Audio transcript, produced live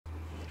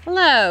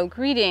Hello,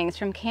 greetings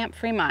from Camp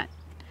Fremont.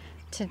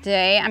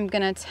 Today I'm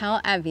going to tell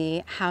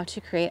Evie how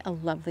to create a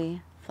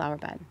lovely flower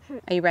bed.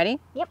 Are you ready?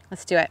 Yep.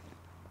 Let's do it.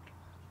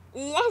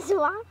 Let's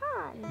walk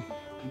on.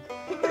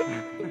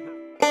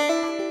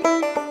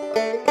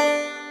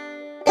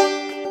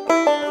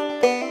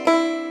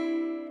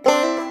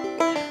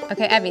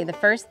 Okay, Evie, the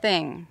first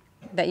thing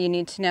that you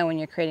need to know when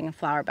you're creating a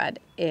flower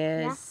bed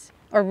is,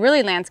 or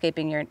really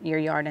landscaping your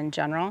yard in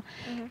general,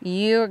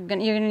 you're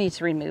gonna need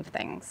to remove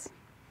things.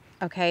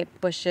 Okay,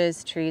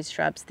 bushes, trees,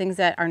 shrubs, things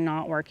that are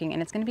not working,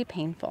 and it's going to be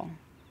painful.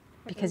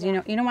 Because you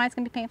know why it's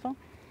going to be painful?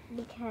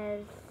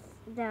 Because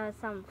there are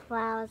some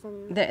flowers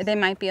and... They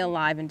might be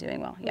alive and doing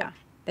well, yeah.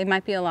 They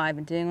might be alive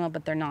and doing well,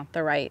 but they're not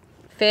the right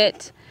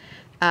fit.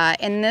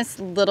 In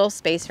this little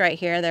space right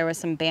here, there was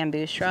some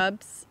bamboo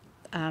shrubs.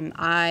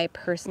 I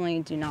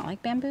personally do not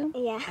like bamboo.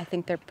 Yeah. I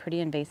think they're pretty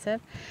invasive.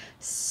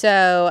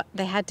 So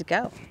they had to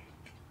go.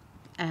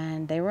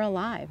 And they were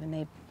alive, and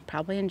they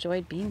probably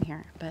enjoyed being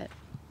here, but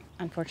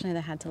unfortunately, they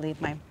had to leave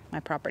my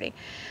property.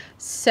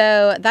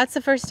 So that's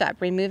the first step,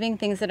 removing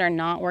things that are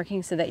not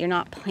working so that you're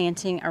not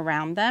planting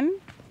around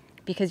them,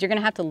 because you're gonna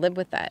have to live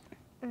with that.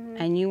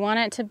 And you want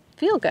it to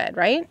feel good,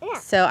 right? Yeah.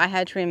 So I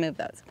had to remove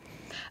those.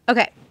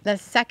 Okay, the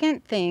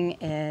second thing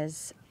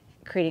is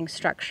creating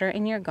structure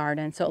in your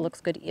garden so it looks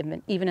good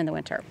even in the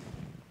winter.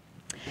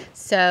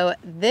 So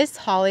this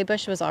holly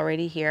bush was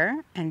already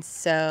here, and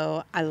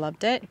so I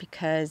loved it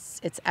because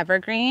it's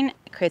evergreen.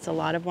 It creates a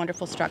lot of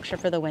wonderful structure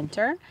for the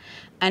winter,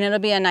 and it'll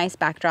be a nice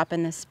backdrop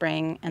in the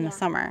spring and the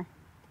summer.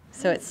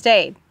 So it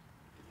stayed,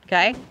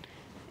 okay?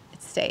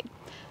 It stayed.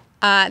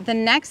 The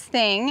next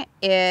thing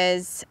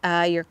is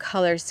your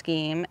color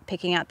scheme,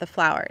 picking out the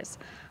flowers.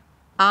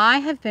 I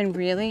have been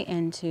really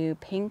into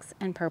pinks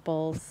and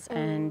purples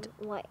and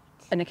white.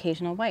 An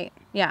occasional white.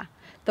 Yeah,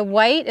 the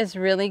white is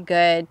really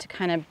good to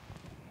kind of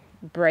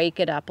break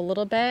it up a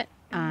little bit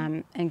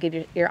and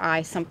give your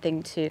eye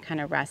something to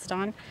kind of rest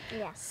on.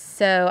 Yeah.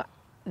 So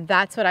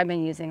that's what I've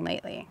been using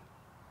lately.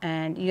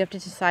 And you have to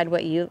decide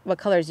what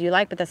colors you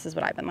like, but this is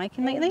what I've been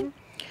liking lately.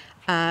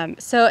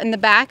 So in the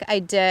back, I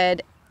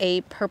did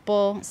a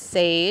purple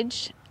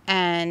sage,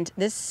 and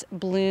this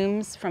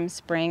blooms from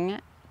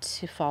spring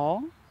to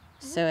fall.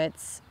 So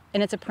it's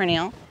a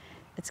perennial.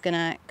 It's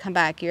gonna come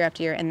back year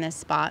after year in this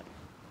spot.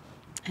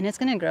 And it's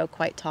gonna grow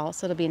quite tall,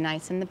 so it'll be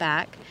nice in the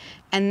back.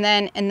 And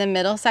then in the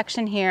middle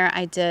section here,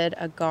 I did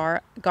a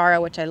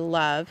Gara, which I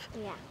love.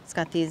 Yeah. It's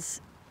got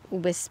these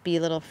wispy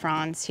little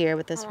fronds here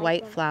with this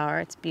white flower.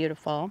 It's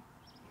beautiful.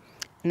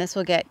 And this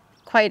will get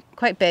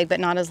quite big, but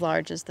not as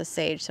large as the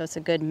sage, so it's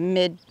a good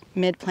mid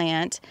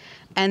plant.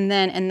 And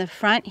then in the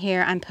front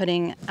here, I'm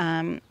putting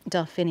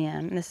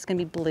delphinium, and this is gonna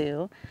be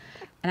blue.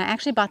 And I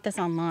actually bought this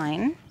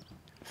online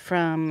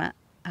from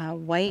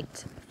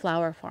White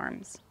Flower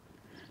Farms.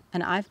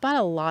 And I've bought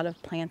a lot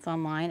of plants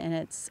online, and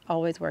it's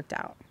always worked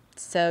out.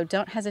 So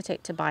don't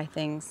hesitate to buy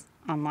things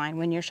online.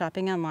 When you're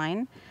shopping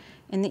online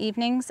in the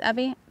evenings,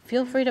 Evie,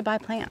 feel free to buy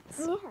plants.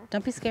 Yeah.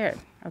 Don't be scared,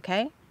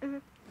 okay?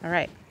 All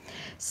right.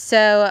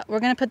 So we're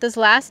gonna put this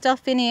last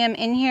delphinium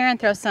in here and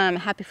throw some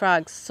Happy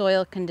Frogs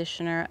soil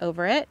conditioner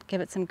over it.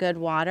 Give it some good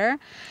water.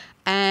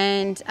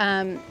 And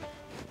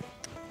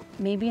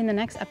maybe in the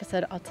next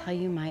episode, I'll tell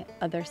you my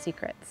other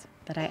secrets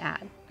that I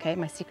add, okay?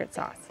 My secret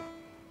sauce.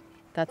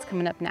 That's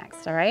coming up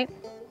next, all right?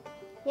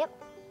 Yep.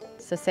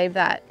 So save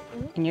that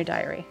in your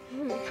diary.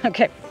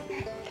 Okay,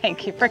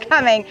 thank you for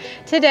coming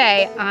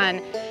today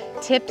on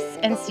tips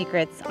and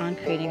secrets on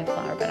creating a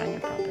flower bed on your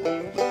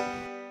property.